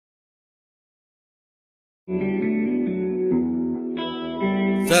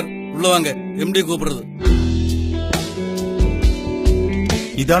Sir ഉള്ള വാങ്ങ MD കൂപ്പിടുന്നത്.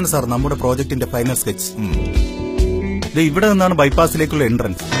 ഇതാണ് സാർ നമ്മുടെ പ്രോജക്ടിന്റെ ഫൈനൽ സ്കെച്ച്. ഇവിടെ നിന്നാണ് ബൈപ്പാസിലേക്കുള്ള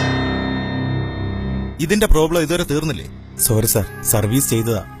എൻട്രൻസ്. ഇതിന്റെ പ്രോബ്ലം ഇതുവരെ തീർന്നില്ലേ? സോറി സാർ, സർവീസ്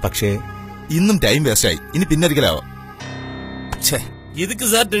ചെയ്തതാ. പക്ഷേ ഇന്നും ടൈം വേസ്റ്റ് ആയി. ഇനി പിന്നൊരിക്കലാവാം. இதுக்கு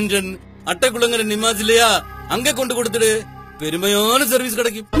சார் டென்ஷன். അട്ടക്കുളങ്ങര നിമാസിലെയാ അങ്ങെ കൊണ്ടു കൊടുത്തിട്ട് പെരുമയോന സർവീസ്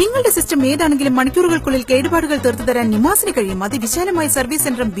കിടക്കും. നിങ്ങളുടെ സിസ്റ്റം ഏതാണെങ്കിലും മണിക്കൂറുകൾക്കുള്ളിൽ കേടുപാടുകൾ തീർത്തു തരാൻ നിമാസിന് കഴിയും. അതിവിശാലമായ സർവീസ്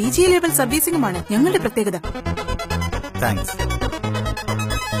സെന്ററും BGA ലെവൽ സർവീസിംഗുമാണ് ഞങ്ങളുടെ പ്രത്യേകത. Thanks.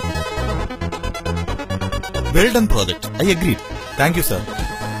 Well done project. I agree. Thank you sir.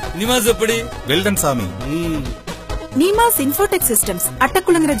 നിമാസ് എപ്പടി? വെൽ ഡൺ സ്വാമി. നിമാസ് ഇൻഫോടെക് സിസ്റ്റംസ്,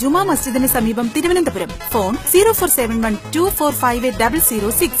 അട്ടക്കുളങ്ങര ജുമാ മസ്ജിദിന് സമീപം, തിരുവനന്തപുരം. ഫോൺ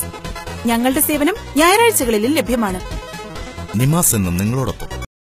 0471245806. ഞങ്ങളുടെ സേവനം ഞായറാഴ്ചകളിലും ലഭ്യമാണ്. നിമാസ് എന്നും നിങ്ങളോടൊപ്പം.